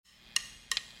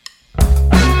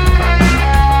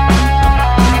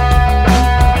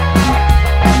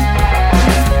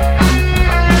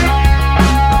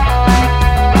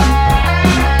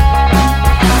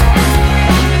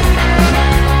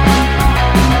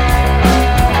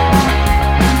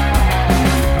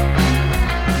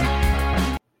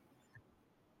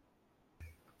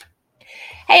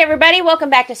everybody.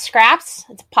 Welcome back to Scraps.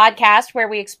 It's a podcast where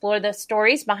we explore the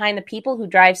stories behind the people who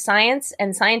drive science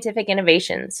and scientific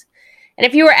innovations. And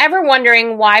if you were ever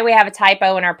wondering why we have a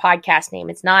typo in our podcast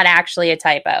name, it's not actually a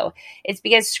typo. It's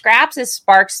because Scraps is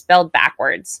Sparks spelled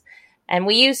backwards. And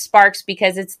we use Sparks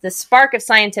because it's the spark of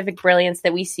scientific brilliance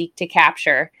that we seek to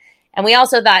capture. And we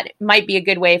also thought it might be a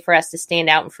good way for us to stand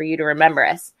out and for you to remember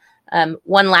us.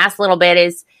 One last little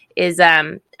bit is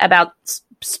about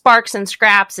Sparks and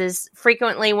Scraps is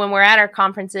frequently when we're at our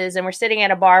conferences and we're sitting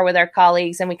at a bar with our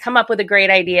colleagues and we come up with a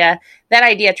great idea, that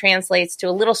idea translates to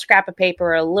a little scrap of paper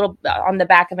or a little on the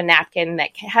back of a napkin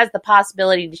that has the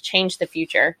possibility to change the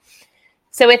future.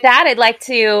 So with that, I'd like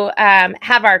to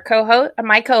have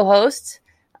my co-host,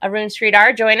 Arun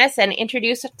Sridhar, join us and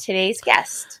introduce today's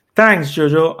guest. Thanks,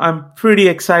 Jojo. I'm pretty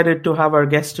excited to have our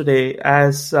guest today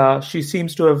as she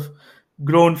seems to have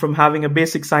grown from having a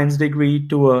basic science degree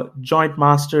to a joint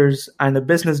master's and a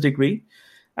business degree,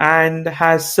 and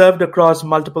has served across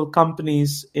multiple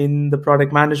companies in the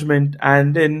product management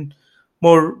and in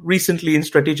more recently in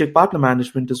strategic partner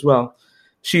management as well.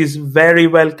 She's very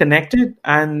well connected,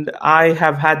 and I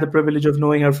have had the privilege of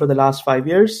knowing her for the last 5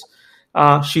 years.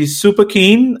 She's super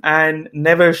keen and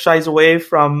never shies away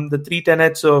from the 3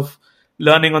 tenets of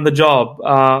learning on the job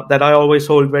that I always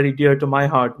hold very dear to my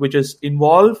heart, which is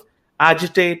involve,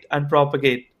 agitate, and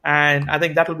propagate. And I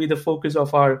think that will be the focus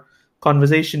of our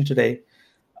conversation today.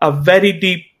 A very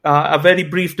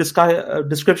brief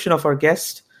description of our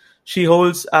guest. She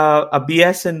holds a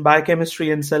BS in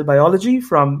biochemistry and cell biology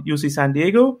from UC San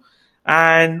Diego.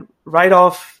 And right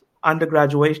off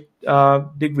undergraduate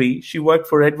degree, she worked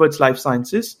for Edwards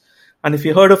Lifesciences. And if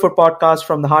you heard of her podcast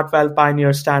from the heart valve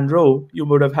pioneer Stan Rowe, you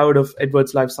would have heard of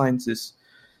Edwards Lifesciences.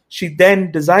 She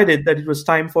then decided that it was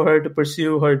time for her to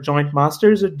pursue her joint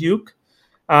master's at Duke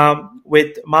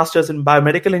with masters in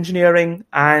biomedical engineering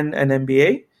and an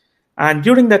MBA. And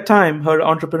during that time, her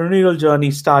entrepreneurial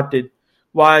journey started,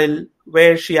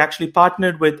 where she actually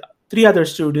partnered with 3 other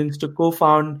students to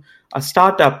co-found a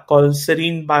startup called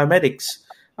Serene Biomedics,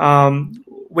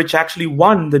 which actually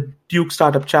won the Duke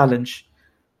Startup Challenge.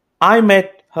 I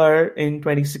met her in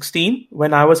 2016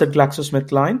 when I was at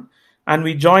GlaxoSmithKline, and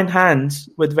we joined hands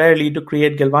with Verily to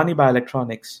create Galvani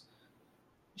Bioelectronics.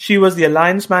 She was the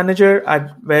alliance manager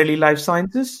at Verily Life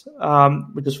Sciences,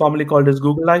 which is formerly called as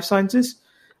Google Life Sciences,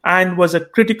 and was a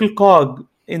critical cog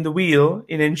in the wheel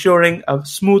in ensuring a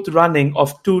smooth running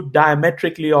of 2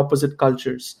 diametrically opposite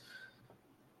cultures.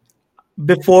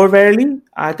 Before Verily,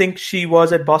 I think she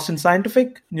was at Boston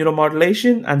Scientific,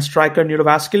 Neuromodulation, and Stryker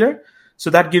Neurovascular. So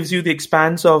that gives you the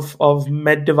expanse of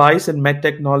med device and med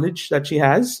tech knowledge that she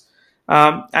has.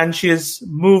 And she has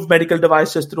moved medical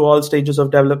devices through all stages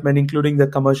of development, including the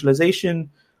commercialization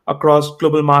across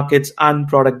global markets and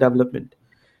product development.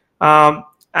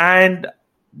 And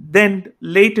then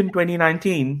late in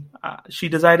 2019, she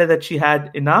decided that she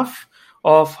had enough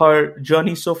of her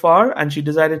journey so far, and she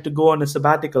decided to go on a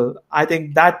sabbatical. I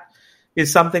think that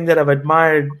is something that I've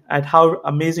admired at how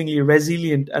amazingly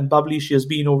resilient and bubbly she has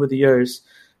been over the years.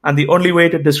 And the only way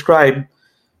to describe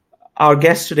our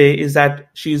guest today is that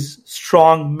she's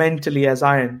strong mentally as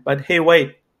iron. But hey,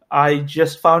 wait, I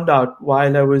just found out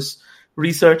while I was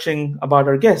researching about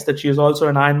our guest that she is also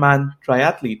an Ironman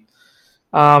triathlete.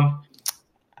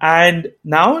 And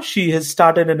now she has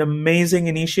started an amazing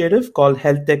initiative called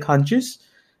Health Tech Hunches,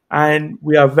 and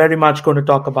we are very much going to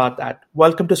talk about that.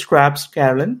 Welcome to Scraps,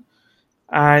 Carolyn.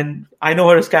 And I know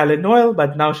her as Carolyn Noel,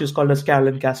 but now she's called as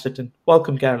Carolyn Casterton.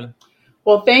 Welcome, Carolyn.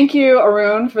 Well, thank you,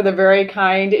 Arun, for the very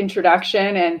kind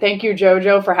introduction. And thank you,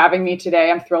 Jojo, for having me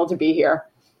today. I'm thrilled to be here.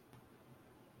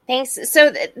 Thanks.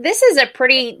 So this is a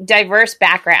pretty diverse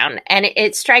background. And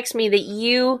it strikes me that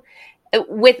you,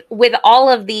 with all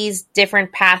of these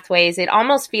different pathways, it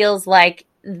almost feels like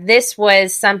this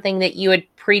was something that you had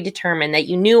predetermined, that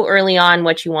you knew early on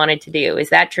what you wanted to do. Is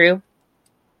that true?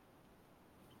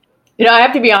 I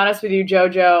have to be honest with you,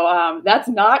 Jojo. That's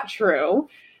not true.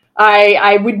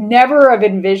 I would never have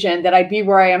envisioned that I'd be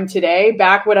where I am today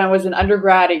back when I was an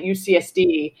undergrad at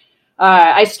UCSD.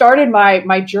 I started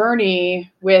my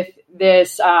journey with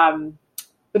this,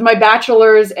 with my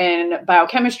bachelor's in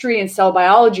biochemistry and cell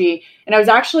biology, and I was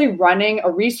actually running a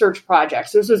research project.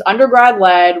 So this was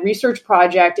undergrad-led research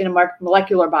project in a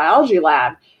molecular biology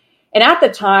lab. And at the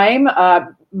time,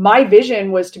 my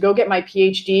vision was to go get my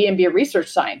PhD and be a research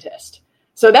scientist.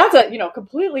 So that's a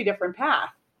completely different path.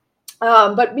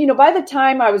 But by the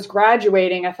time I was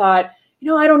graduating, I thought,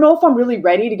 I don't know if I'm really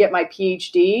ready to get my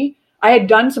PhD. I had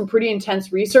done some pretty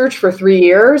intense research for 3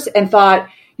 years and thought,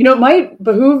 it might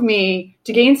behoove me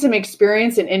to gain some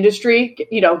experience in industry,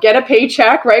 get a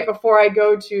paycheck right before I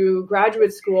go to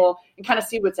graduate school and kind of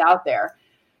see what's out there.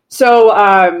 So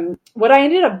what I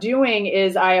ended up doing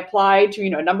is I applied to,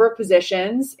 a number of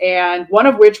positions, and one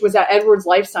of which was at Edwards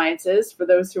Lifesciences. For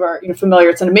those who are familiar,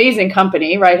 it's an amazing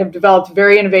company, right? Have developed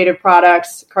very innovative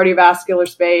products, cardiovascular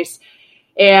space.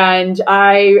 And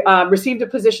I received a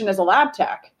position as a lab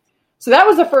tech. So that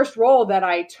was the first role that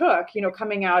I took,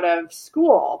 coming out of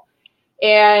school.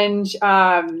 And,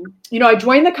 I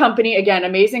joined the company, again,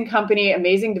 amazing company,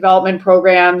 amazing development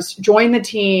programs, joined the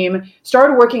team,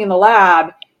 started working in the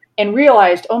lab, and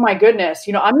realized, oh my goodness,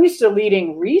 I'm used to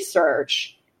leading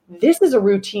research. This is a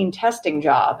routine testing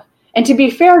job. And to be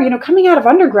fair, coming out of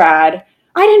undergrad,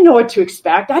 I didn't know what to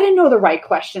expect. I didn't know the right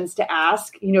questions to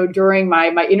ask, during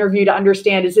my interview to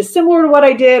understand, is this similar to what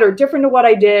I did or different to what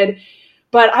I did?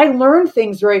 But I learned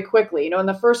things very quickly. In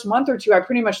the first month or two, I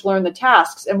pretty much learned the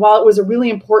tasks. And while it was a really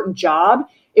important job,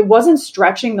 it wasn't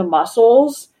stretching the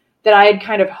muscles that I had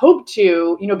kind of hoped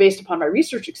to, based upon my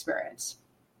research experience.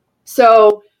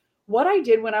 So what I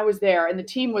did when I was there, and the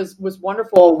team was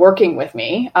wonderful working with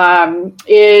me,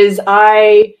 is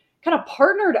I kind of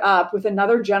partnered up with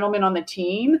another gentleman on the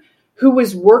team who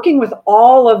was working with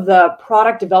all of the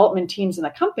product development teams in the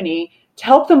company to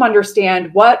help them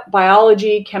understand what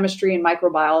biology, chemistry, and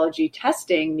microbiology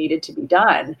testing needed to be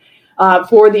done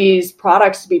for these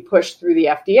products to be pushed through the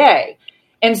FDA.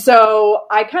 And so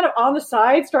I kind of on the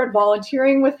side started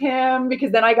volunteering with him,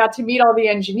 because then I got to meet all the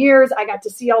engineers. I got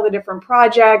to see all the different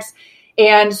projects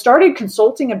and started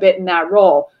consulting a bit in that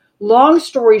role. Long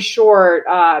story short,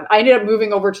 I ended up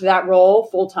moving over to that role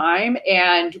full time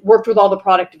and worked with all the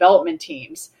product development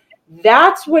teams.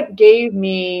 That's what gave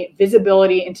me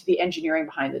visibility into the engineering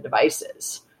behind the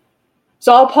devices.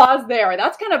 So I'll pause there.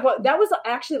 That's kind of that was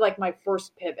actually like my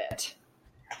first pivot.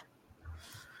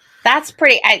 That's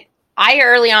pretty, I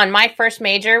early on, my first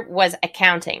major was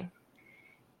accounting.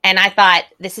 And I thought,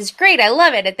 this is great. I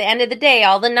love it. At the end of the day,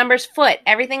 all the numbers foot,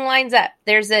 everything lines up.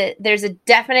 There's a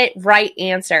definite right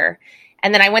answer.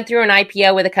 And then I went through an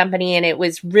IPO with a company, and it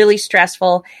was really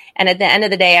stressful. And at the end of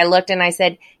the day, I looked and I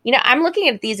said, I'm looking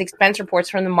at these expense reports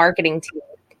from the marketing team,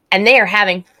 and they are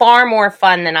having far more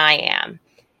fun than I am.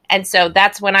 And so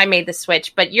that's when I made the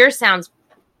switch. But yours sounds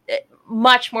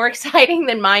much more exciting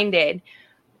than mine did.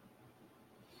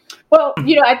 Well,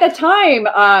 at the time,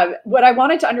 what I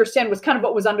wanted to understand was kind of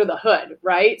what was under the hood,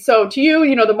 right? So to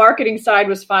you, the marketing side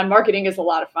was fun. Marketing is a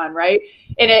lot of fun, right?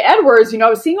 And at Edwards, I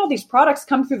was seeing all these products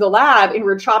come through the lab, and we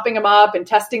were chopping them up and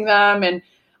testing them. And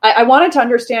I wanted to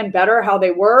understand better how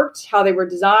they worked, how they were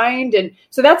designed. And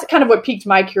so that's kind of what piqued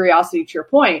my curiosity, to your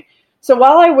point. So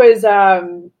while I was,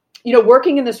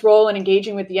 working in this role and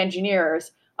engaging with the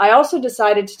engineers, I also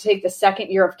decided to take the second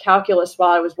year of calculus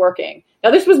while I was working. Now,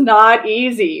 this was not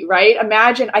easy, right?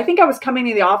 Imagine, I think I was coming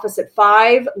to the office at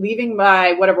 5, leaving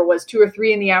by whatever it was, 2 or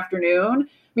 3 in the afternoon.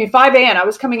 5 a.m. I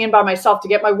was coming in by myself to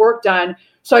get my work done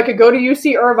so I could go to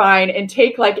UC Irvine and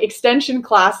take like extension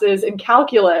classes in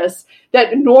calculus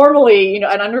that normally,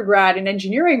 an undergrad in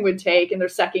engineering would take in their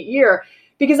second year.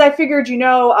 Because I figured,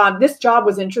 this job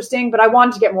was interesting, but I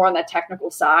wanted to get more on that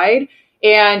technical side.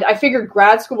 And I figured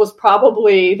grad school was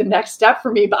probably the next step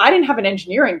for me, but I didn't have an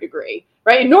engineering degree,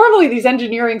 right? And normally these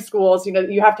engineering schools,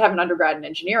 you have to have an undergrad in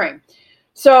engineering.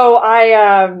 So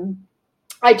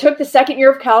I took the second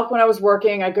year of calc when I was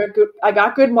working. I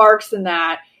got good marks in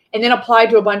that, and then applied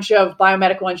to a bunch of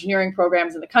biomedical engineering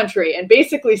programs in the country, and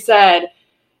basically said,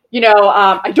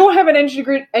 I don't have an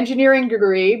engineering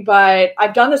degree, but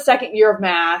I've done the second year of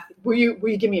math. Will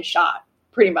you give me a shot?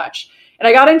 Pretty much. And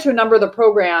I got into a number of the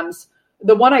programs.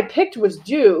 The one I picked was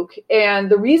Duke. And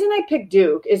the reason I picked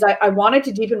Duke is I wanted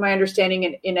to deepen my understanding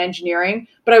in engineering,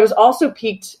 but I was also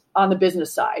piqued on the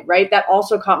business side, right? That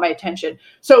also caught my attention.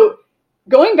 So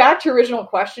going back to your original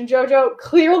question, Jojo,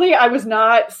 clearly I was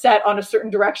not set on a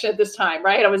certain direction at this time,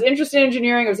 right? I was interested in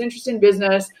engineering. I was interested in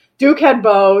business. Duke had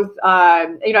both.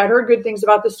 I heard good things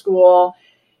about the school.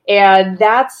 And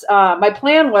that's my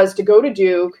plan was to go to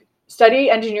Duke, study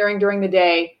engineering during the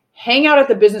day, hang out at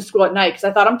the business school at night, because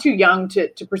I thought I'm too young to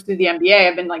pursue the MBA.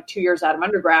 I've been like 2 years out of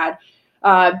undergrad,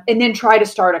 and then try to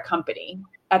start a company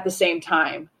at the same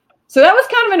time. So that was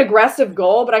kind of an aggressive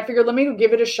goal, but I figured, let me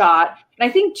give it a shot. And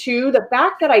I think too, the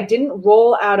fact that I didn't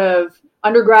roll out of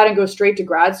undergrad and go straight to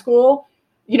grad school,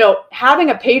 having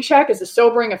a paycheck is a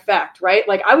sobering effect, right?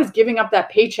 Like I was giving up that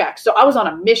paycheck. So I was on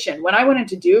a mission. When I went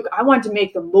into Duke, I wanted to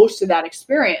make the most of that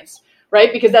experience,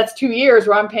 right? Because that's 2 years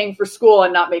where I'm paying for school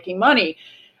and not making money.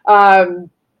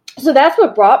 So that's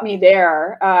what brought me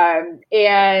there.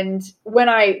 And when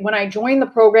I joined the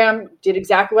program, did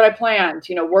exactly what I planned,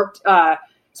 worked,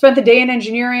 spent the day in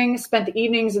engineering, spent the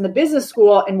evenings in the business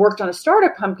school, and worked on a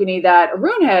startup company that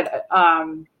Arun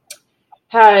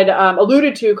had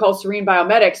alluded to called Serene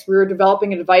Biomedics. We were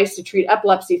developing a device to treat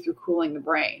epilepsy through cooling the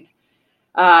brain.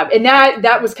 And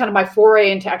that was kind of my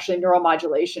foray into actually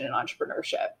neuromodulation and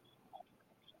entrepreneurship.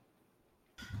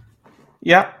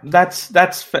 Yeah, that's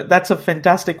a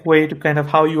fantastic way to kind of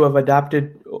how you have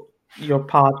adapted your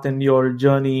path and your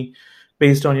journey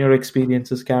based on your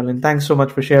experiences, Carolyn. Thanks so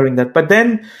much for sharing that. But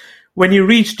then when you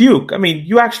reached Duke, I mean,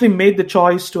 you actually made the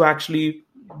choice to actually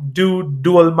do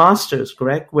dual masters,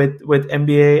 correct? With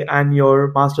MBA and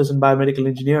your master's in biomedical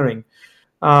engineering.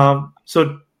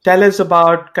 So tell us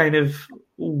about kind of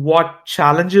what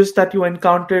challenges that you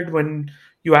encountered when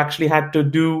you actually had to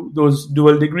do those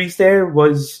dual degrees there.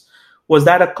 Was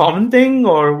that a common thing,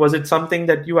 or was it something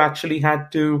that you actually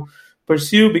had to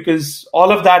pursue? Because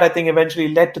all of that, I think,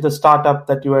 eventually led to the startup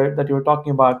that you were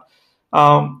talking about.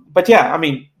 But yeah, I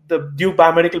mean, the Duke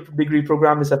Biomedical Degree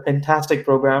Program is a fantastic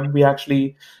program. We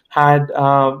actually had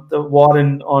the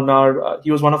Warren on our.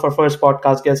 He was one of our first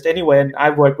podcast guests anyway, and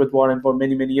I've worked with Warren for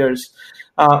many, many years.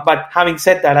 But having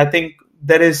said that, I think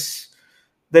there is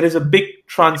a big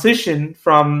transition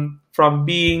from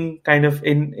being kind of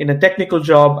in a technical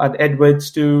job at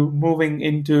Edwards to moving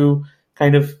into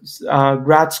kind of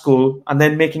grad school and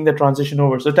then making the transition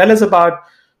over. So tell us about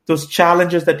those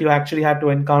challenges that you actually had to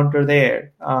encounter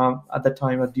there at the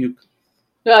time at Duke.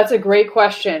 No, that's a great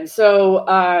question.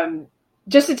 So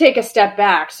just to take a step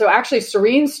back. So actually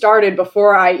Serene started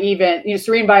before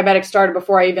Serene Biomedics started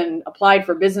before I even applied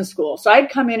for business school. So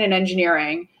I'd come in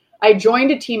engineering. I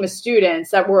joined a team of students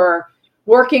that were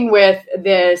working with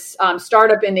this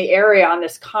startup in the area on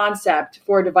this concept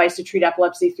for a device to treat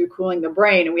epilepsy through cooling the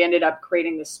brain. And we ended up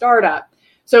creating this startup.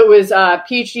 So it was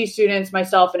PhD students,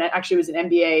 myself, and actually was an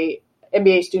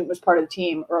MBA student was part of the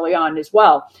team early on as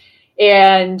well.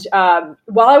 And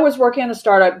while I was working on the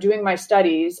startup, doing my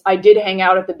studies, I did hang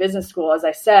out at the business school, as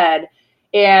I said.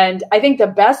 And I think the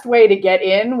best way to get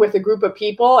in with a group of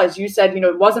people, as you said,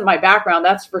 it wasn't my background,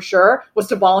 that's for sure, was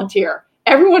to volunteer.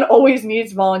 Everyone always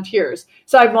needs volunteers.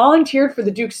 So I volunteered for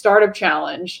the Duke Startup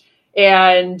Challenge.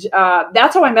 And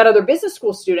that's how I met other business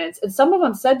school students. And some of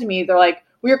them said to me, they're like,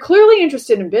 we are clearly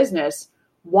interested in business.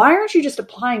 Why aren't you just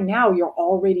applying now? You're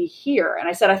already here. And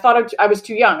I said, I thought I was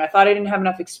too young. I thought I didn't have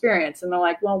enough experience. And they're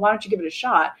like, well, why don't you give it a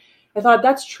shot? I thought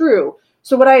that's true.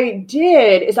 So what I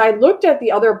did is I looked at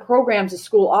the other programs the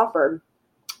school offered.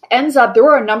 Ends up, there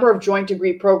were a number of joint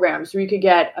degree programs where you could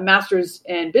get a master's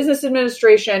in business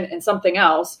administration and something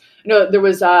else. There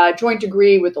was a joint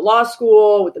degree with the law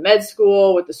school, with the med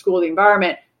school, with the school of the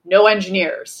environment, no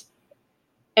engineers.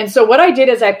 And so what I did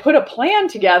is I put a plan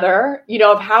together,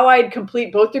 of how I'd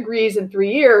complete both degrees in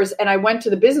 3 years. And I went to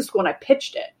the business school and I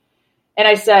pitched it. And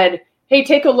I said, hey,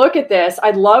 take a look at this.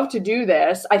 I'd love to do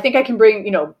this. I think I can bring,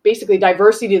 basically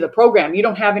diversity to the program. You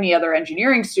don't have any other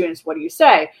engineering students. What do you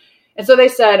say? And so they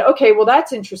said, okay, well,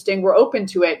 that's interesting. We're open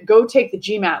to it. Go take the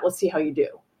GMAT. Let's see how you do.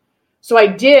 So I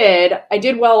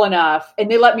did well enough, and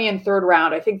they let me in third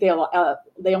round. I think they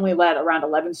only let around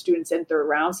 11 students in third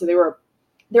round. So they were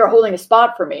holding a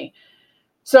spot for me.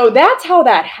 So that's how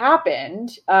that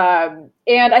happened. And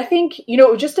I think,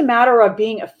 it was just a matter of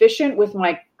being efficient with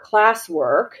my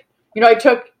classwork.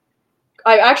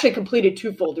 I actually completed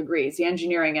 2 full degrees, the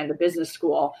engineering and the business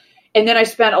school. And then I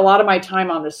spent a lot of my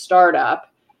time on the startup.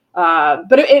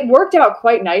 But it worked out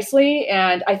quite nicely.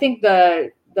 And I think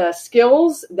the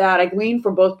skills that I gleaned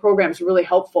from both programs were really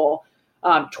helpful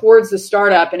towards the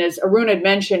startup. And as Arun had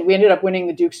mentioned, we ended up winning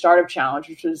the Duke Startup Challenge,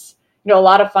 which was, a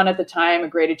lot of fun at the time, a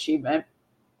great achievement.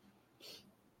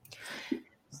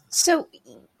 So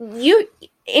you,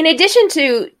 in addition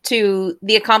to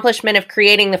the accomplishment of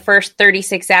creating the first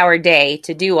 36-hour day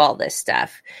to do all this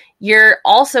stuff, you're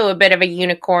also a bit of a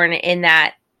unicorn in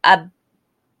that a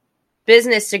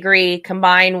business degree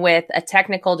combined with a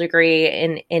technical degree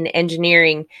in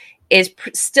engineering is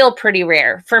still pretty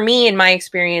rare. For me, in my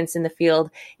experience in the field,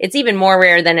 it's even more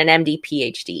rare than an MD,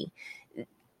 PhD.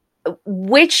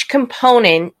 Which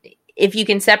component, if you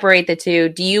can separate the two,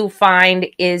 do you find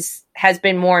has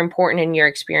been more important in your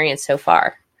experience so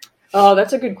far? Oh,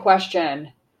 that's a good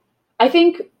question. I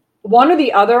think one or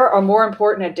the other are more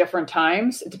important at different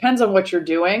times. It depends on what you're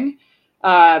doing.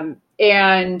 And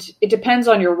it depends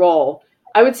on your role.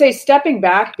 I would say stepping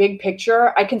back, big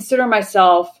picture, I consider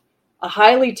myself a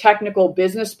highly technical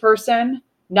business person,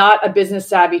 not a business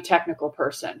savvy technical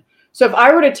person. So if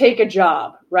I were to take a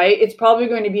job, right, it's probably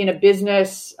going to be in a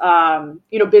business,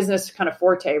 business kind of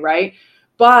forte, right?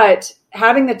 But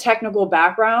having the technical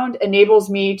background enables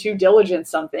me to diligence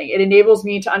something. It enables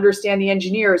me to understand the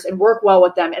engineers and work well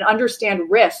with them and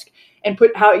understand risk and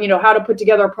how to put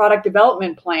together a product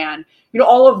development plan.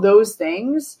 All of those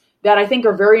things that I think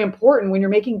are very important when you're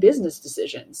making business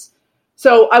decisions.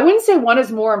 So I wouldn't say one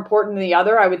is more important than the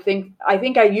other. I think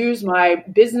I use my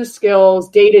business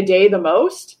skills day to day the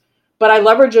most, but I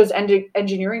leverage those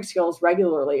engineering skills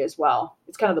regularly as well.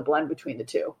 It's kind of the blend between the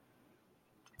two.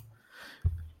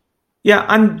 Yeah,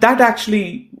 and that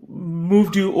actually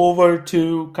moved you over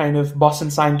to kind of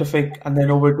Boston Scientific and then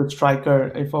over to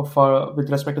Stryker with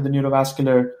respect to the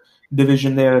neurovascular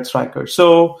division there at Stryker.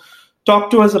 So talk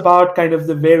to us about kind of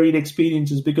the varied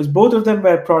experiences, because both of them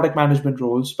were product management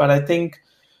roles, but I think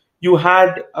you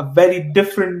had a very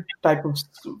different type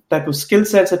of skill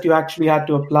sets that you actually had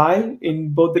to apply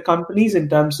in both the companies in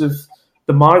terms of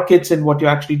the markets and what you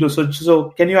actually do.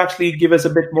 So can you actually give us a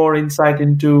bit more insight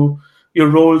into your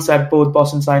roles at both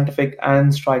Boston Scientific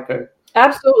and Stryker?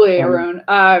 Absolutely, Arun.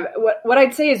 What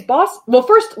I'd say is well,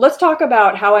 first, let's talk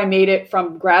about how I made it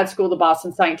from grad school to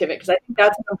Boston Scientific, because I think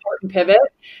that's an important pivot,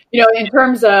 in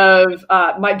terms of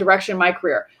my direction, my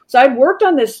career. So I'd worked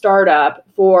on this startup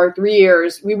for 3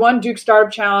 years. We won Duke Startup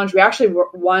Challenge. We actually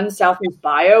won Southeast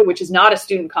Bio, which is not a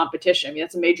student competition. I mean,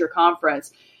 it's a major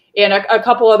conference, and a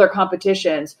couple other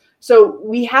competitions. So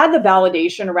we had the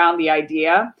validation around the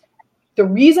idea. The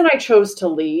reason I chose to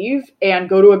leave and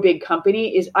go to a big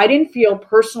company is I didn't feel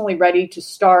personally ready to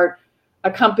start a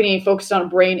company focused on a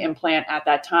brain implant at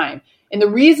that time. And the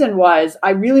reason was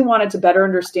I really wanted to better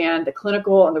understand the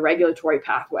clinical and the regulatory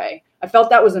pathway. I felt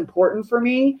that was important for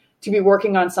me to be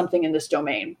working on something in this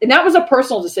domain. And that was a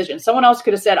personal decision. Someone else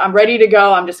could have said, I'm ready to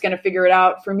go. I'm just going to figure it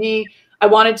out. For me, I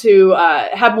wanted to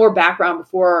have more background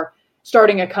before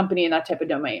starting a company in that type of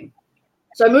domain.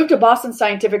 So I moved to Boston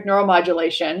Scientific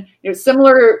Neuromodulation,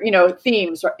 similar,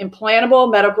 themes, implantable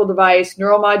medical device,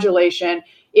 neuromodulation.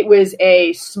 It was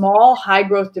a small, high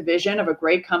growth division of a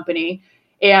great company.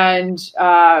 And,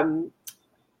 I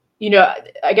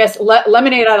guess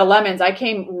lemonade out of lemons, I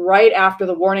came right after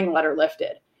the warning letter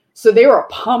lifted. So they were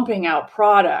pumping out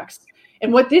products.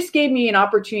 And what this gave me an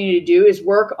opportunity to do is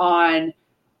work on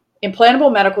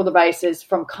implantable medical devices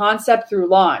from concept through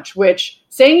launch, which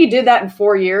saying you did that in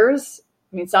 4 years,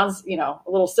 it sounds, a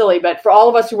little silly, but for all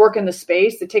of us who work in the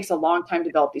space, it takes a long time to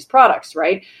develop these products,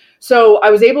 right? So I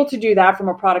was able to do that from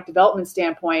a product development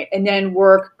standpoint and then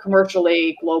work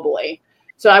commercially globally.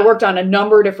 So I worked on a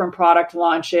number of different product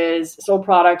launches, sold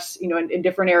products, in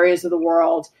different areas of the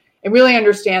world, and really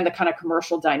understand the kind of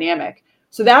commercial dynamic.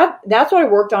 So that's what I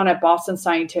worked on at Boston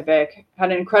Scientific,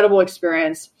 had an incredible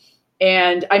experience.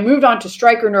 And I moved on to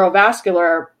Stryker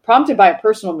Neurovascular, prompted by a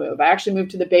personal move. I actually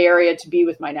moved to the Bay Area to be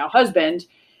with my now husband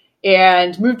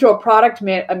and moved to a product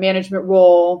management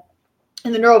role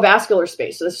in the neurovascular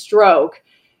space, so the stroke.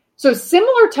 So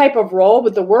similar type of role,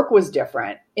 but the work was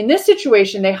different. In this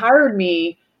situation, they hired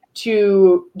me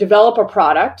to develop a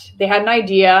product. They had an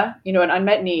idea, an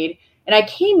unmet need. And I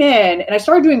came in and I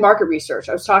started doing market research.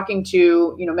 I was talking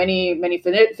to, many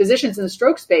physicians in the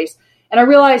stroke space. And I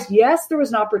realized, yes, there was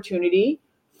an opportunity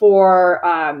for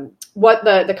what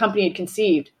the company had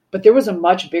conceived, but there was a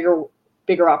much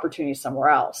bigger opportunity somewhere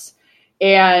else.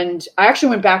 And I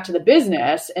actually went back to the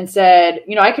business and said,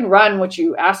 I can run what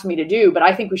you asked me to do, but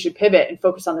I think we should pivot and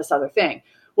focus on this other thing.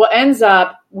 Well,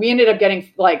 we ended up getting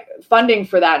funding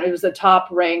for that. And it was the top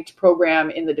ranked program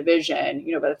in the division,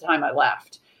 by the time I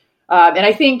left. And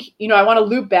I think, I want to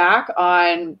loop back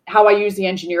on how I use the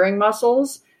engineering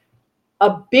muscles.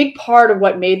 A big part of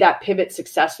what made that pivot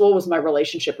successful was my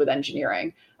relationship with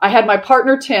engineering. I had my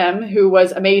partner, Tim, who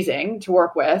was amazing to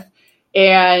work with.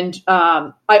 And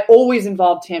I always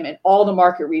involved him in all the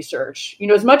market research,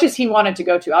 as much as he wanted to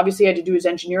go to. Obviously, he had to do his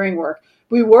engineering work.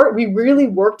 We really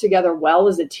worked together well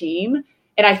as a team.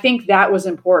 And I think that was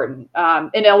important.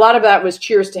 And a lot of that was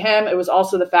cheers to him. It was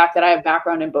also the fact that I have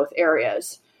background in both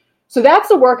areas. So that's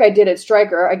the work I did at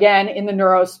Stryker, again, in the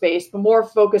neuro space, but more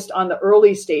focused on the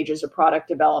early stages of product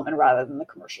development rather than the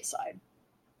commercial side.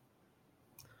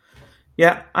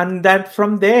 Yeah, and that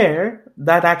from there,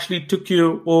 that actually took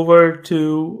you over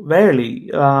to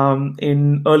Verily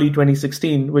in early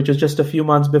 2016, which was just a few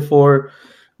months before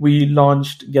we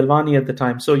launched Galvani at the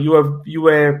time. So you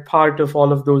were part of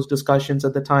all of those discussions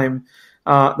at the time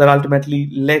that ultimately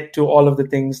led to all of the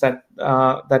things that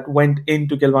went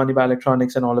into Galvani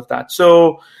Bioelectronics and all of that.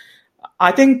 So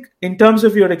I think in terms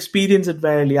of your experience at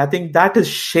Verily, I think that has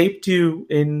shaped you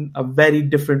in a very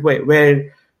different way,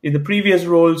 where in the previous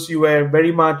roles, you were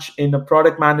very much in a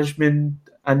product management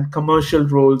and commercial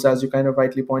roles, as you kind of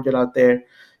rightly pointed out there,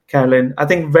 Carolyn. I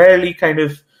think Verily kind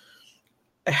of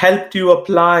helped you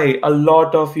apply a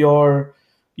lot of your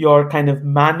kind of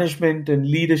management and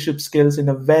leadership skills in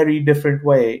a very different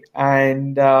way.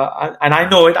 And I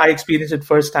know it. I experienced it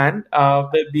firsthand,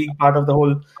 being part of the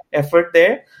whole effort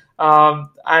there.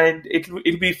 And it'll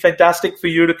be fantastic for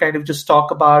you to kind of just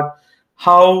talk about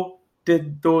how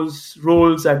did those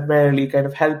roles at Verily kind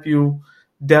of help you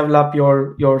develop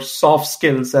your soft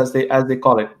skills, as they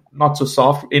call it. Not so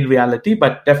soft in reality,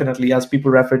 but definitely, as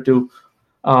people refer to,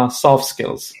 soft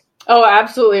skills. Oh,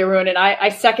 absolutely, Arun. And I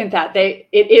second that. It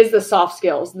is the soft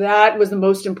skills. That was the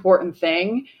most important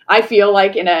thing, I feel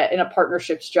like, in a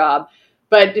partnerships job.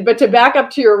 But to back up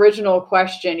to your original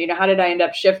question, how did I end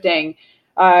up shifting?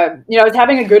 I was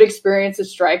having a good experience at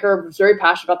Stryker. I was very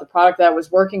passionate about the product that I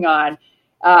was working on.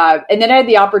 And then I had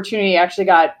the opportunity, actually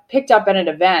got picked up at an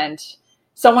event.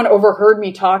 Someone overheard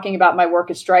me talking about my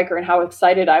work at Stryker and how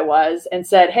excited I was, and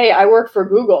said, "Hey, I work for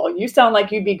Google. You sound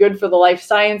like you'd be good for the life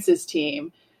sciences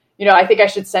team. I think I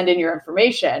should send in your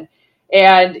information."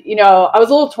 And, I was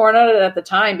a little torn on it at the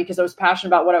time because I was passionate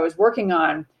about what I was working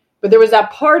on. But there was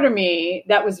that part of me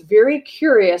that was very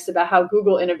curious about how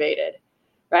Google innovated,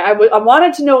 right? I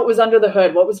wanted to know what was under the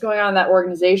hood, what was going on in that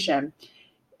organization.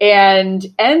 And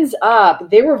ends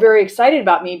up, they were very excited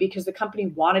about me because the company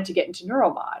wanted to get into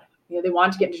neuromod. They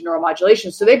wanted to get into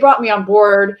neuromodulation. So they brought me on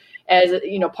board as,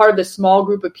 part of the small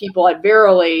group of people at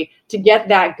Verily to get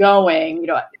that going.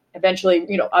 Eventually,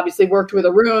 obviously worked with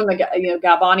Arun, the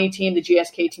Galvani team, the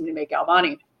GSK team to make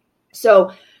Galvani.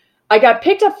 So I got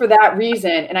picked up for that reason,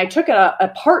 and I took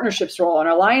a partnerships role, an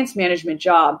alliance management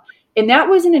job. And that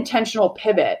was an intentional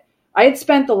pivot. I had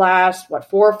spent the last, 4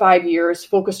 or 5 years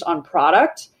focused on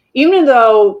product, even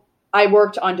though I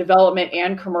worked on development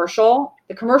and commercial.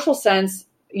 The commercial sense,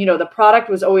 the product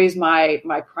was always my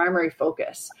primary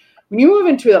focus. When you move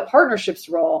into a partnerships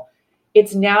role,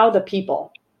 it's now the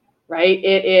people, right?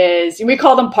 It is, we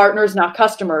call them partners, not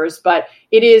customers, but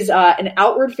it is an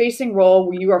outward facing role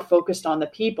where you are focused on the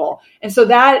people. And so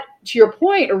that, to your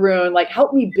point, Arun,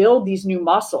 helped me build these new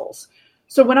muscles.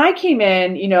 So when I came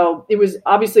in, it was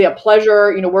obviously a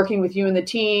pleasure, working with you and the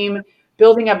team,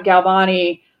 building up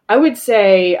Galvani. I would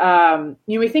say,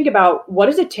 we think about what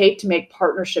does it take to make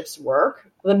partnerships work?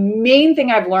 The main thing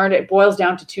I've learned, it boils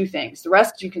down to 2 things. The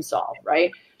rest you can solve,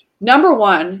 right? Number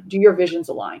 1, do your visions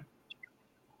align,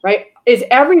 right? Is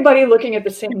everybody looking at the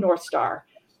same North Star?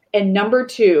 And number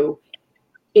 2,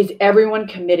 is everyone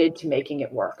committed to making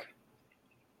it work?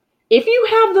 If you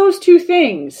have those 2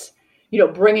 things,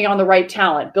 bringing on the right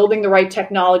talent, building the right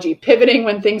technology, pivoting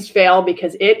when things fail,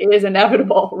 because it is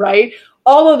inevitable, right?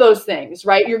 All of those things,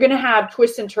 right? You're going to have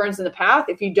twists and turns in the path.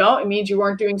 If you don't, it means you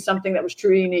weren't doing something that was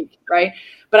truly unique, right?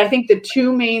 But I think the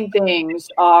 2 main things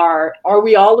are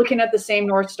we all looking at the same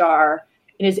North Star,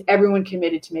 and is everyone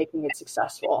committed to making it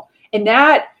successful? And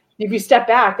that, if you step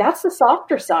back, that's the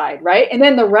softer side, right? And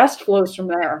then the rest flows from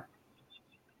there.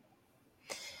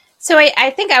 So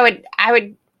I think I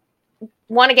would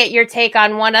want to get your take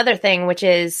on one other thing, which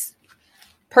is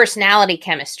personality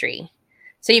chemistry.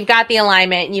 So you've got the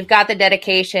alignment and you've got the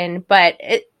dedication, but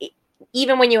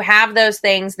even when you have those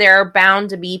things, there are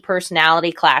bound to be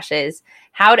personality clashes.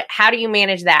 How do you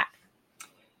manage that?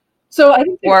 So I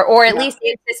think, or at least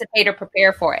anticipate or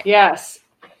prepare for it. Yes.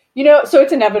 So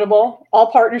it's inevitable.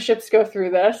 All partnerships go through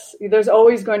this. There's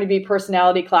always going to be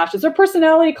personality clashes or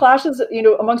personality clashes,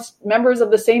 amongst members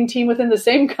of the same team within the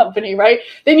same company, right?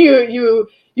 Then you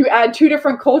add 2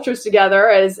 different cultures together,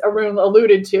 as Arun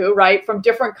alluded to, right? From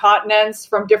different continents,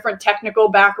 from different technical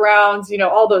backgrounds,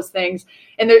 all those things.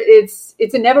 And it's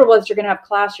inevitable that you're going to have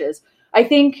clashes. I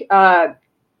think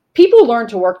people learn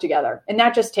to work together, and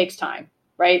that just takes time,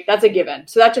 right? That's a given.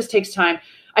 So that just takes time.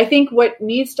 I think what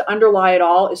needs to underlie it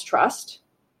all is trust.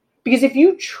 Because if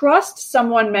you trust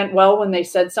someone meant well when they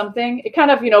said something, it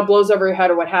kind of, blows over your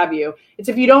head or what have you. It's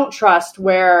if you don't trust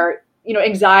where,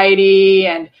 anxiety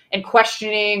and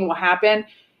questioning will happen.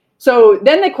 So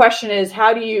then the question is,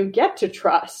 how do you get to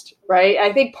trust, right?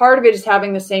 I think part of it is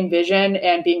having the same vision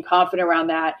and being confident around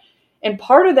that. And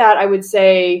part of that, I would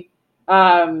say,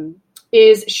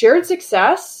 is shared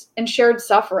success and shared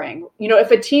suffering.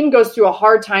 If a team goes through a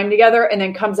hard time together and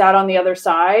then comes out on the other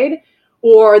side,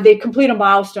 or they complete a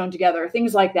milestone together,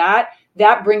 things like that,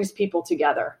 that brings people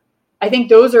together. I think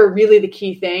those are really the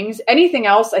key things. Anything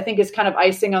else, I think, is kind of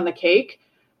icing on the cake.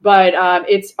 But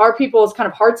it's our people's kind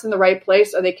of hearts in the right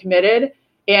place. Are they committed?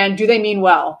 And do they mean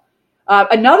well?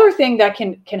 Another thing that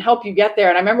can help you get there,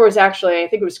 and I remember it was actually, I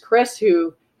think it was Chris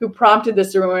who prompted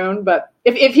this, Arun, but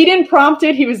if he didn't prompt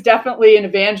it, he was definitely an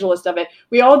evangelist of it.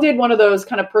 We all did one of those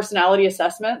kind of personality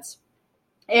assessments,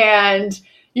 and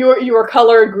you were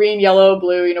colored green, yellow,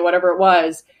 blue, whatever it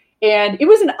was. And it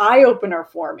was an eye opener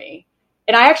for me.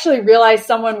 And I actually realized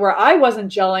someone where I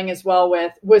wasn't gelling as well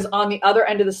with was on the other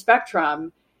end of the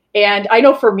spectrum. And I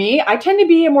know for me, I tend to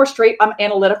be I'm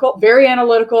analytical, very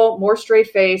analytical, more straight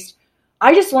faced.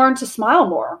 I just learned to smile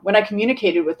more when I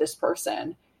communicated with this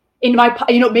person. Made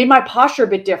my posture a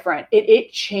bit different.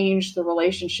 It changed the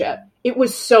relationship. It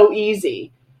was so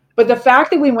easy. But the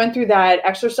fact that we went through that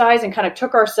exercise and kind of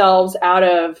took ourselves out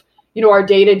of, our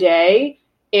day to day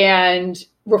and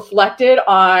reflected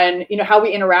on, how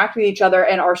we interact with each other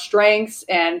and our strengths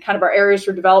and kind of our areas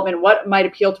for development, what might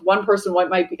appeal to one person, what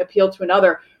might appeal to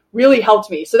another, really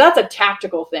helped me. So that's a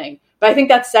tactical thing. But I think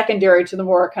that's secondary to the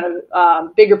more kind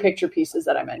of bigger picture pieces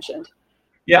that I mentioned.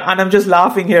 Yeah, and I'm just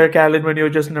laughing here, Carolyn, when you're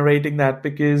just narrating that,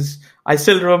 because I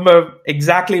still remember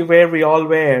exactly where we all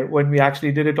were when we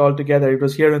actually did it all together. It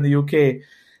was here in the UK.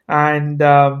 And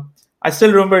I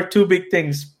still remember two big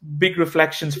things, big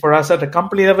reflections for us at a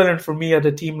company level and for me at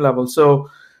a team level. So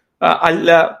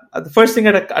the first thing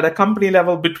at a company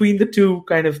level, between the two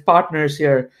kind of partners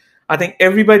here, I think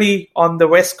everybody on the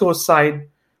West Coast side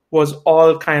was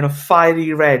all kind of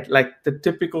fiery red, like the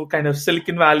typical kind of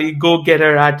Silicon Valley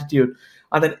go-getter attitude.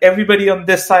 And then everybody on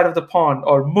this side of the pond,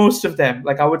 or most of them,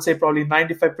 like I would say probably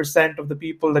 95% of the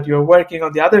people that you're working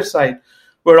on the other side,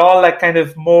 were all like kind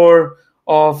of more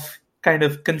of kind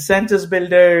of consensus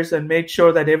builders and made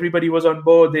sure that everybody was on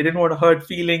board. They didn't want to hurt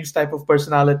feelings type of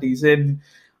personalities. And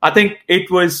I think it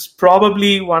was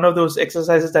probably one of those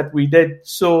exercises that we did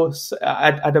so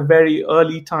at a very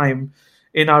early time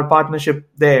in our partnership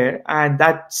there. And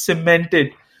that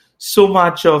cemented so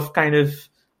much of kind of,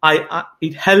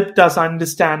 it helped us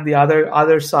understand the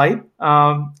other side.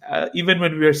 Even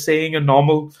when we were saying a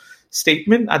normal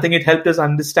statement, I think it helped us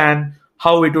understand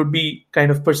how it would be kind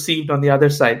of perceived on the other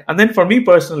side. And then for me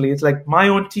personally, it's like my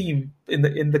own team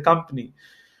in the company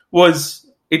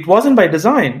wasn't by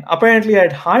design. Apparently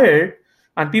I'd hired,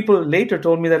 and people later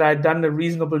told me that I'd done a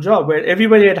reasonable job, where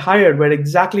everybody I'd hired were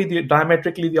exactly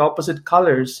diametrically the opposite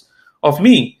colors of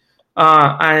me.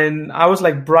 And I was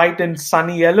like bright and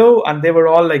sunny yellow, and they were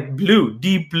all like blue,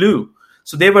 deep blue.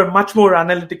 So they were much more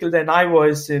analytical than I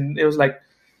was. And it was like,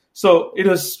 so it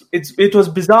was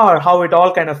bizarre how it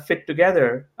all kind of fit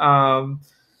together. And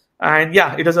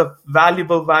yeah, it was a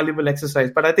valuable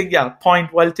exercise. But I think, yeah,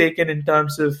 point well taken in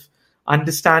terms of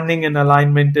understanding and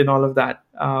alignment and all of that.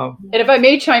 And if I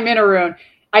may chime in, Arun,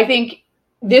 I think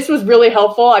this was really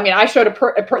helpful. I mean, I showed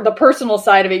the personal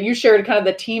side of it. You shared kind of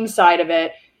the team side of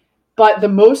it. But the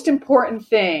most important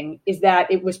thing is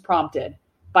that it was prompted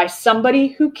by somebody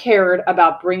who cared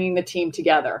about bringing the team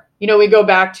together. We go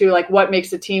back to like what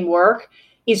makes a team work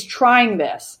is trying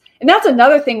this. And that's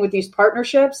another thing with these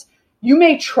partnerships. You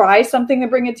may try something to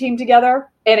bring a team together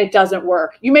and it doesn't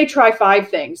work. You may try 5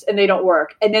 things and they don't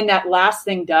work. And then that last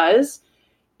thing does.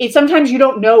 Sometimes you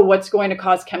don't know what's going to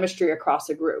cause chemistry across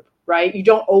a group, right? You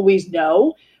don't always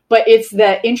know. But it's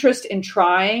the interest in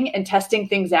trying and testing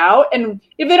things out. And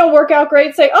if they don't work out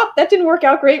great, say, oh, that didn't work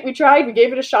out great. We tried, we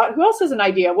gave it a shot. Who else has an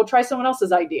idea? We'll try someone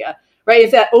else's idea, right?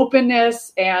 It's that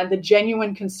openness and the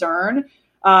genuine concern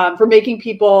for making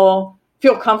people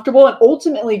feel comfortable and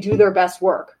ultimately do their best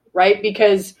work, right?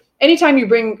 Because anytime you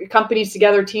bring companies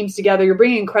together, teams together, you're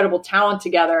bringing incredible talent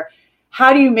together.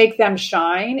 How do you make them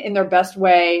shine in their best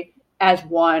way as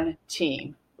one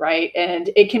team? Right.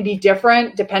 And it can be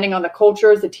different depending on the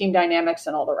cultures, the team dynamics,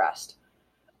 and all the rest.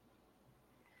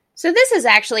 So this is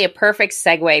actually a perfect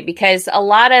segue because a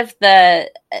lot of the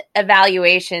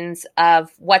evaluations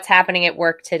of what's happening at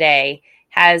work today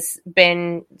has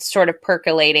been sort of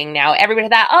percolating now. Everybody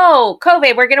thought, oh,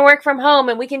 COVID, we're going to work from home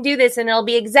and we can do this and it'll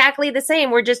be exactly the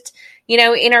same. We're just,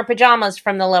 in our pajamas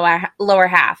from the lower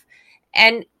half.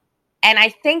 And I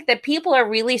think that people are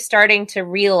really starting to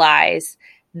realize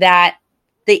that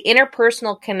the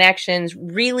interpersonal connections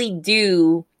really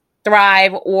do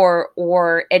thrive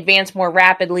or advance more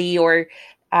rapidly or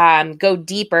go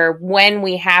deeper when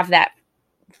we have that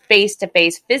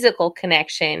face-to-face physical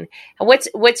connection.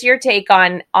 What's your take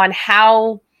on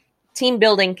how team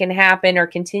building can happen or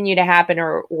continue to happen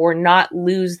or not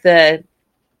lose the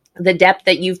depth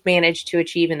that you've managed to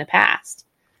achieve in the past?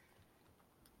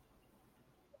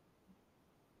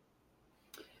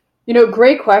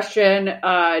 Great question,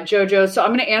 Jojo. So I'm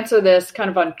going to answer this kind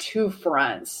of on 2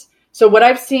 fronts. So what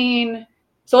I've seen,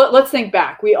 let's think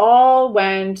back. We all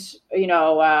went,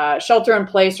 shelter in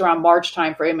place around March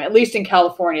timeframe, at least in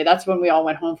California. That's when we all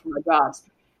went home from our jobs.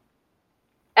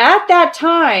 At that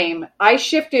time, I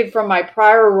shifted from my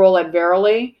prior role at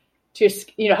Verily to,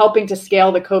 helping to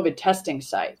scale the COVID testing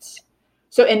sites.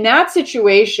 So in that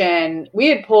situation, we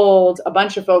had pulled a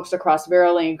bunch of folks across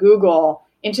Verily and Google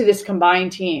into this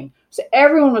combined team. So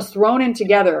everyone was thrown in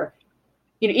together.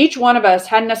 Each one of us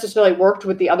hadn't necessarily worked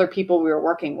with the other people we were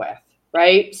working with,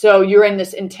 right? So you're in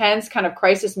this intense kind of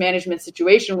crisis management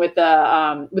situation with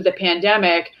the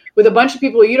pandemic, with a bunch of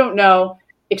people you don't know,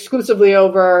 exclusively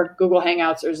over Google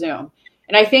Hangouts or Zoom.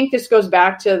 And I think this goes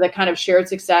back to the kind of shared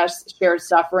success, shared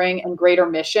suffering, and greater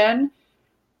mission.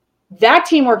 That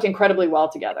team worked incredibly well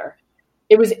together.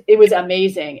 It was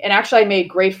amazing. And actually, I made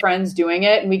great friends doing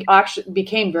it, and we actually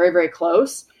became very, very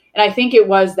close. And I think it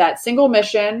was that single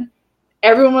mission.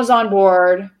 Everyone was on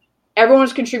board. Everyone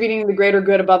was contributing to the greater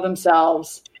good above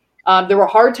themselves. There were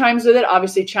hard times with it,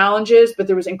 obviously challenges, but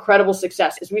there was incredible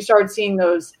success as we started seeing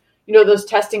those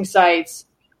testing sites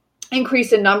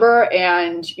increase in number,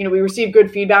 and we received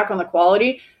good feedback on the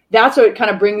quality. That's what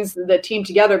kind of brings the team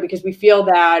together, because we feel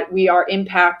that we are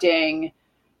impacting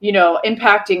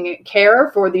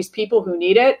care for these people who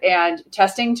need it, and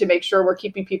testing to make sure we're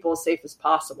keeping people as safe as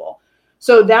possible.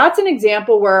 So that's an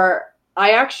example where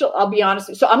I'll be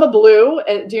honest. So I'm a blue,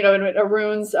 in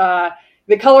Arun's,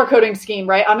 the color coding scheme,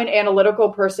 right? I'm an analytical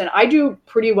person. I do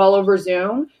pretty well over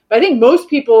Zoom, but I think most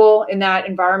people in that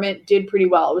environment did pretty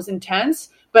well. It was intense,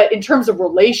 but in terms of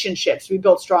relationships, we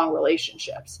built strong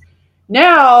relationships.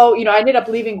 Now, I ended up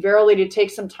leaving Verily to take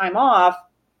some time off,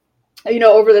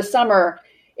 over the summer.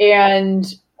 And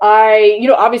I,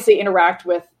 obviously interact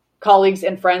with colleagues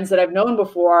and friends that I've known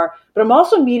before, but I'm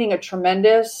also meeting a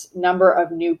tremendous number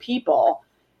of new people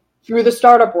through the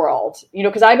startup world,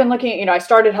 because I've been looking, I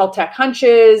started Health Tech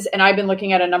Hunches, and I've been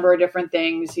looking at a number of different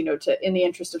things, in the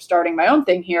interest of starting my own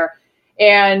thing here.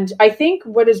 And I think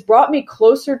what has brought me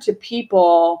closer to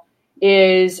people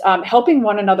is helping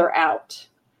one another out.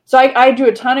 So I do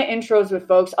a ton of intros with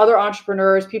folks, other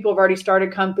entrepreneurs, people have already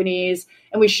started companies,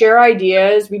 and we share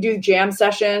ideas. We do jam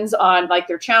sessions on like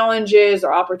their challenges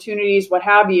or opportunities, what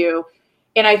have you.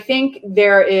 And I think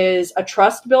there is a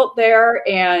trust built there,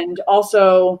 and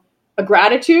also a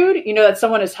gratitude, that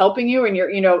someone is helping you, and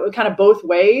you're, kind of both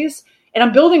ways. And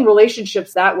I'm building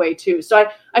relationships that way too. So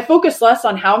I focus less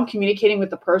on how I'm communicating with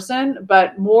the person,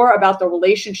 but more about the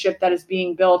relationship that is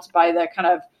being built by the kind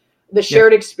of the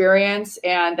shared experience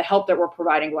and the help that we're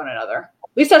providing one another. At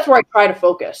least that's where I try to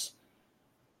focus.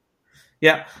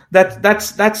 Yeah,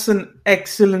 that's an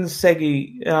excellent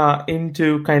segue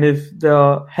into kind of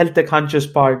the Health Tech Hunches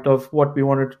part of what we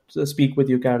wanted to speak with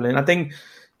you, Carolyn. I think,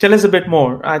 tell us a bit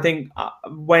more. I think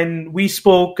when we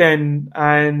spoke and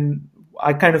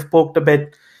I kind of poked a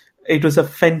bit, it was a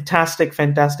fantastic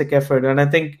effort. And I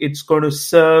think it's going to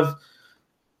serve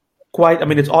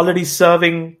it's already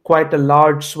serving quite a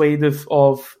large swathe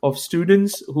of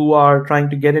students who are trying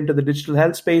to get into the digital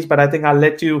health space. But I think I'll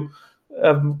let you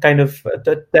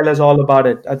tell us all about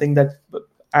it. I think that,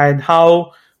 and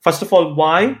how, first of all,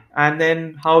 why, and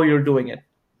then how you're doing it.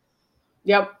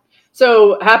 Yep.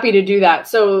 So happy to do that.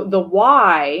 So the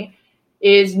why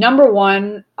is, number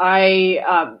one,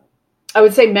 I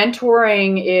would say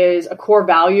mentoring is a core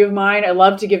value of mine. I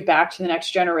love to give back to the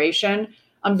next generation.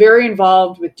 I'm very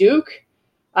involved with Duke.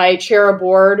 I chair a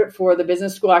board for the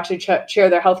business school, actually chair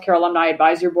their healthcare alumni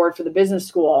advisory board for the business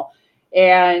school.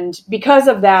 And because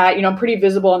of that, I'm pretty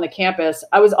visible on the campus.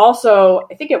 I was also,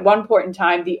 I think at one point in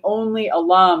time, the only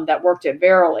alum that worked at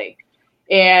Verily.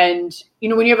 And,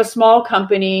 when you have a small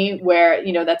company where,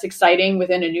 that's exciting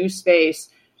within a new space,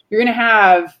 you're going to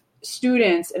have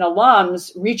students and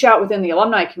alums reach out within the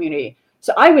alumni community.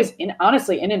 So I was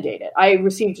honestly inundated. I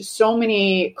received so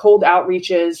many cold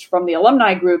outreaches from the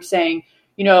alumni group saying,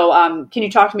 can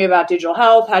you talk to me about digital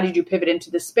health? How did you pivot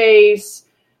into the space?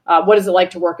 What is it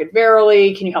like to work at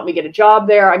Verily? Can you help me get a job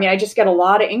there? I just get a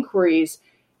lot of inquiries.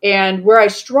 And where I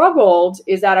struggled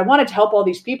is that I wanted to help all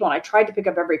these people, and I tried to pick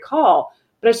up every call,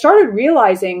 but I started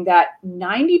realizing that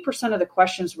 90% of the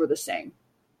questions were the same.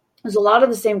 There's a lot of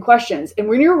the same questions. And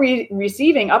when you're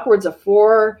receiving upwards of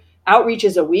 4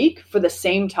 outreaches a week for the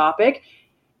same topic,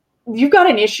 you've got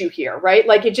an issue here, right?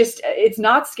 Like it's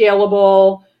not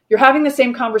scalable. You're having the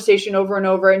same conversation over and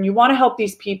over, and you want to help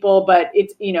these people, but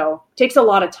it's, takes a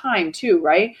lot of time too,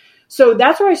 right? So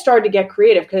that's where I started to get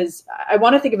creative, because I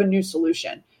want to think of a new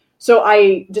solution. So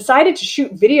I decided to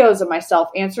shoot videos of myself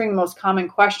answering the most common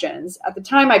questions. At the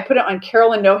time, I put it on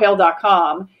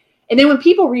carolynnohale.com. And then when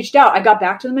people reached out, I got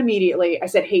back to them immediately. I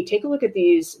said, hey, take a look at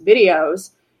these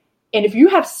videos. And if you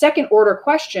have second order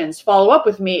questions, follow up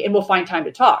with me and we'll find time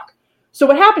to talk. So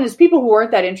what happened is people who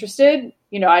weren't that interested,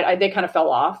 they kind of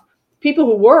fell off. People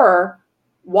who were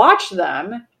watched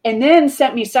them and then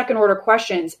sent me second order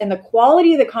questions. And the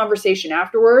quality of the conversation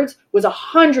afterwards was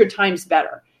 100 times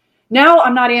better. Now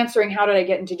I'm not answering, how did I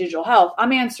get into digital health?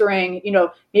 I'm answering,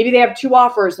 maybe they have 2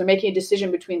 offers. They're making a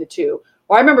decision between the 2.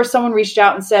 Or I remember someone reached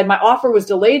out and said, my offer was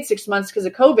delayed 6 months because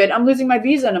of COVID. I'm losing my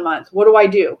visa in a month. What do I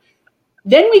do?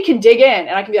 Then we can dig in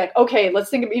and I can be like, okay, let's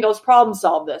think of, let's problem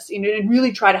solve this, and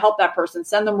really try to help that person,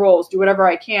 send them roles, do whatever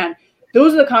I can.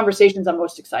 Those are the conversations I'm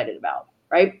most excited about,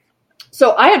 right?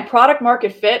 So I had product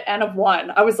market fit N of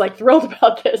 1. I was like thrilled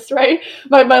about this, right?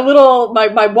 My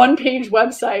one-page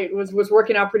website was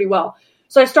working out pretty well.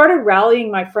 So I started rallying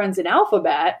my friends in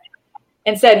Alphabet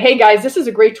and said, hey guys, this is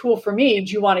a great tool for me.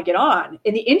 Do you want to get on?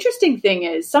 And the interesting thing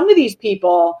is some of these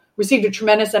people received a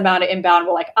tremendous amount of inbound.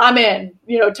 Were like, I'm in,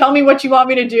 tell me what you want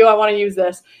me to do. I want to use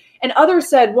this. And others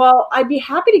said, well, I'd be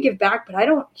happy to give back, but I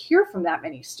don't hear from that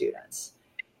many students.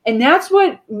 And that's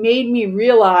what made me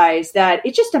realize that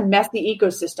it's just a messy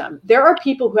ecosystem. There are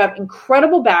people who have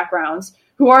incredible backgrounds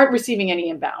who aren't receiving any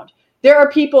inbound. There are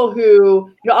people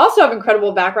who also have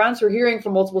incredible backgrounds who are hearing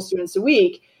from multiple students a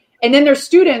week. And then there's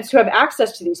students who have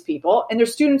access to these people, and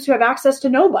there's students who have access to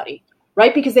nobody,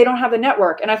 right? Because they don't have the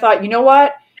network. And I thought, you know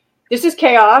what? This is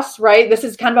chaos, right? This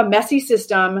is kind of a messy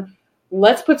system.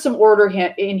 Let's put some order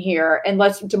in here and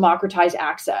let's democratize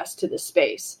access to this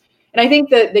space. And I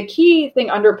think that the key thing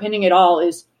underpinning it all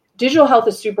is digital health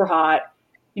is super hot.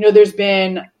 There's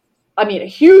been, a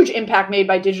huge impact made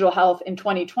by digital health in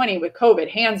 2020 with COVID,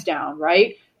 hands down,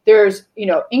 right? There's,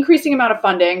 increasing amount of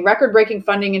funding, record-breaking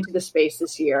funding into the space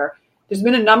this year. There's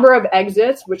been a number of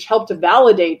exits which help to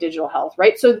validate digital health,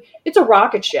 right? So it's a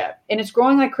rocket ship and it's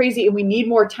growing like crazy and we need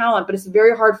more talent, but it's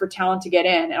very hard for talent to get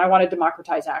in. And I want to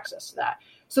democratize access to that.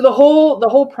 So the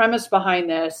whole premise behind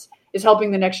this is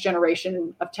helping the next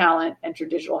generation of talent enter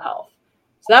digital health.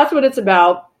 So that's what it's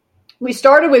about. We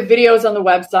started with videos on the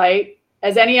website.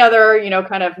 As any other,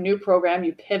 kind of new program,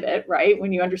 you pivot, right?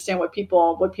 When you understand what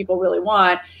people really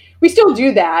want. We still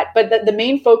do that, but the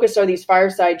main focus are these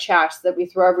fireside chats that we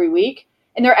throw every week.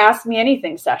 And they're Ask Me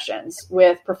Anything sessions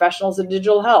with professionals of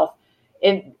digital health.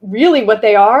 And really what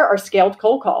they are scaled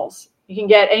cold calls. You can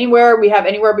get anywhere. We have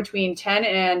anywhere between 10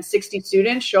 and 60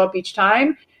 students show up each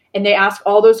time. And they ask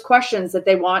all those questions that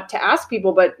they want to ask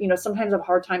people, but, sometimes have a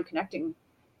hard time connecting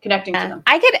to them.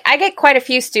 I get quite a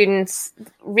few students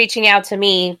reaching out to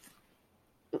me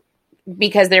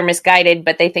because they're misguided,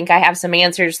 but they think I have some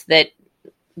answers that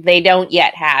they don't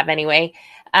yet have anyway.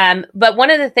 But one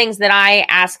of the things that I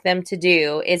ask them to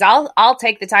do is I'll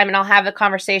take the time and I'll have a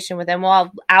conversation with them. Well,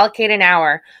 I'll allocate an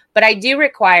hour, but I do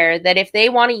require that if they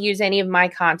want to use any of my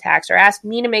contacts or ask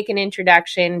me to make an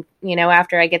introduction,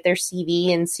 after I get their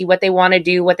CV and see what they want to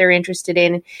do, what they're interested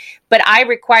in, but I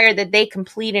require that they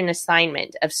complete an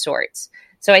assignment of sorts.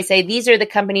 So I say, these are the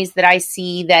companies that I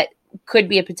see that could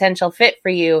be a potential fit for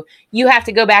you. You have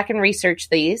to go back and research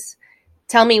these.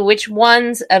 Tell me which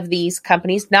ones of these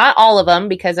companies, not all of them,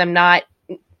 because I'm not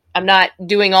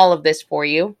doing all of this for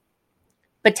you,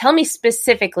 but tell me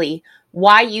specifically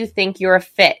why you think you're a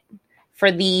fit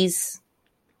for these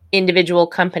individual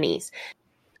companies.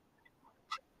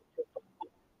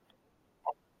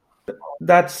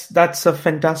 That's a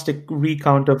fantastic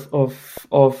recount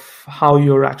of how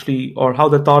you're actually, or how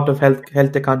the thought of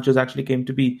health tech hunches actually came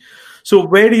to be. So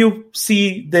where do you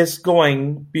see this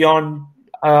going beyond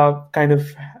kind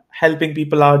of helping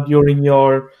people out during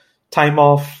your time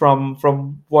off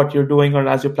from what you're doing, or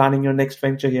as you're planning your next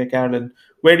venture here, Carolyn?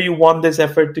 Where do you want this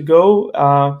effort to go?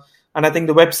 And I think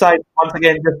the website, once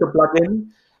again, just to plug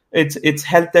in, it's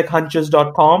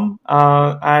healthtechhunches.com,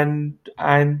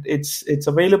 and it's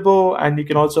available. And you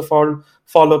can also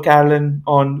follow Carolyn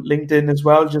on LinkedIn as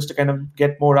well, just to kind of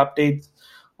get more updates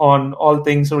on all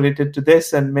things related to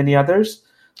this and many others.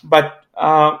 But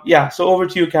so over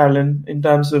to you, Carolyn, in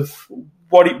terms of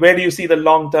where do you see the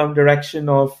long-term direction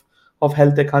of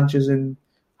Health Tech Hunches and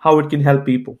how it can help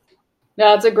people?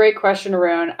 No, that's a great question,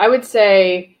 Arun. I would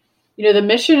say, the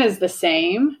mission is the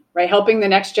same, right? Helping the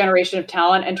next generation of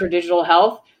talent enter digital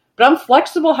health, but I'm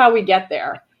flexible how we get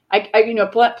there. I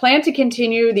plan to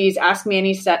continue these Ask Me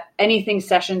Anything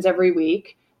sessions every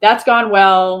week. That's gone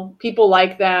well. People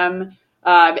like them.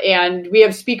 And we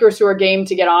have speakers who are game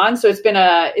to get on. So it's been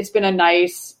a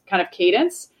nice kind of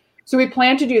cadence. So we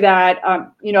plan to do that.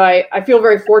 I feel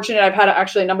very fortunate. I've had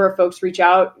actually a number of folks reach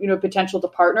out, potential to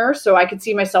partner. So I could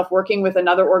see myself working with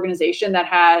another organization that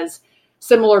has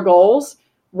similar goals.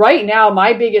 Right now,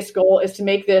 my biggest goal is to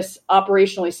make this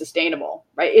operationally sustainable,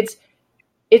 right?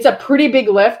 It's a pretty big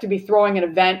lift to be throwing an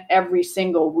event every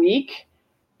single week.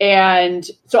 And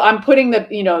so I'm putting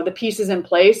the pieces in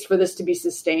place for this to be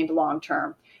sustained long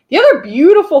term. The other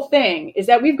beautiful thing is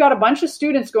that we've got a bunch of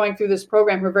students going through this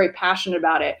program who are very passionate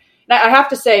about it. And I have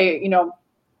to say,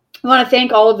 I want to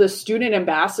thank all of the student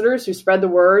ambassadors who spread the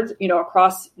word,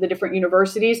 across the different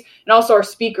universities, and also our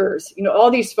speakers. All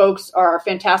these folks are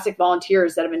fantastic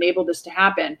volunteers that have enabled this to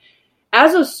happen.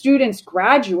 As those students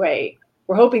graduate,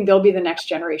 we're hoping they'll be the next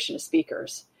generation of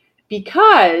speakers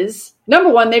because, number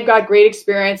one, they've got great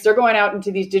experience. They're going out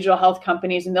into these digital health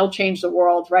companies and they'll change the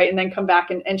world, right? And then come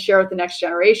back and share with the next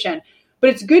generation.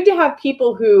 But it's good to have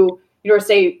people who, are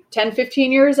say 10,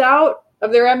 15 years out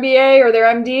of their MBA or their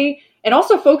MD, and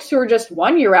also folks who are just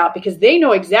 1 year out because they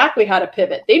know exactly how to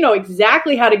pivot. They know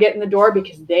exactly how to get in the door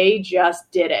because they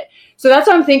just did it. So that's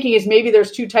what I'm thinking is maybe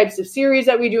there's 2 types of series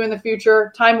that we do in the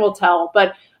future. Time will tell,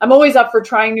 but I'm always up for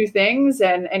trying new things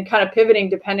and kind of pivoting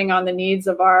depending on the needs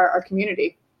of our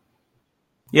community.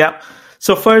 Yeah.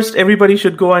 So first, everybody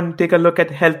should go and take a look at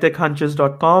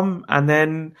healthtechhunches.com. And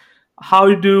then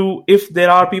if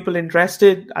there are people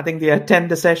interested, I think they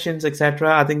attend the sessions,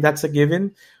 etc. I think that's a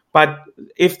given. But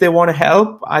if they want to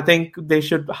help, I think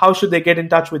how should they get in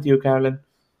touch with you, Carolyn?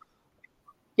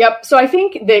 Yep. So I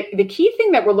think the key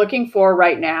thing that we're looking for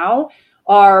right now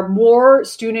are more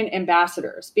student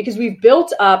ambassadors because we've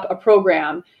built up a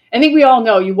program. I think we all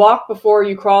know you walk before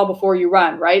you crawl, before you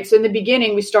run, right? So in the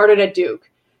beginning, we started at Duke.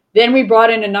 Then we brought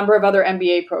in a number of other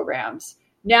MBA programs.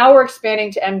 Now we're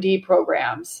expanding to MD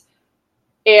programs.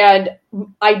 And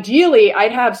ideally,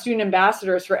 I'd have student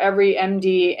ambassadors for every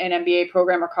MD and MBA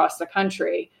program across the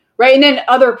country, right? And then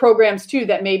other programs too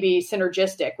that may be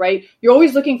synergistic, right? You're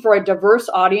always looking for a diverse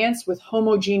audience with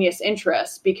homogeneous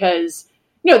interests because,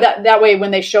 that way when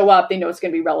they show up, they know it's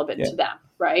going to be relevant to them,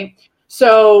 right?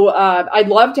 So I'd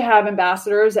love to have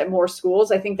ambassadors at more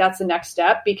schools. I think that's the next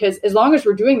step because as long as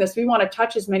we're doing this, we want to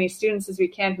touch as many students as we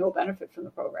can who will benefit from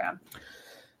the program.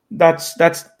 That's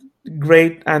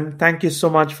great. And thank you so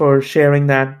much for sharing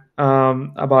that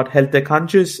about Health Tech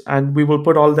Hunches. And we will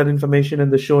put all that information in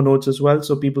the show notes as well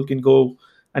so people can go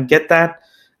and get that.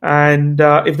 And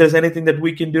if there's anything that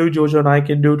we can do, Jojo and I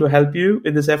can do to help you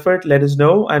in this effort, let us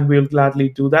know and we'll gladly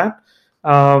do that.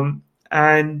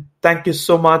 And thank you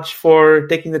so much for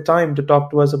taking the time to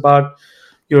talk to us about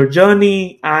your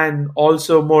journey and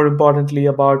also more importantly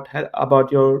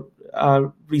about your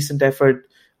recent effort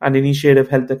and initiative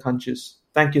Health Tech Hunches.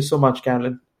 Thank you so much,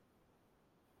 Carolyn.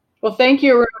 Well, thank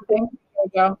you, Arun. Thank you,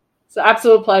 Jojo. It's an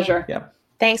absolute pleasure. Yeah.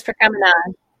 Thanks for coming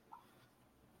on.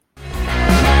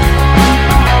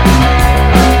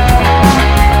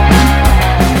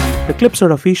 The clips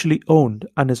are officially owned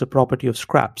and is a property of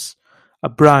Scraps, a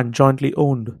brand jointly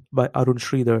owned by Arun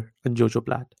Sridhar and Jojo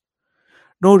Platt.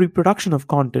 No reproduction of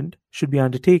content should be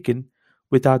undertaken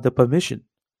without the permission.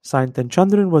 Sayanthan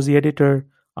Chandran was the editor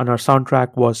and our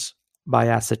soundtrack was by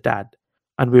Acetad.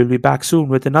 And we'll be back soon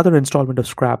with another installment of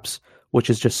Scraps, which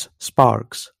is just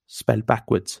Sparks, spelled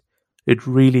backwards. It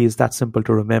really is that simple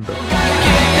to remember.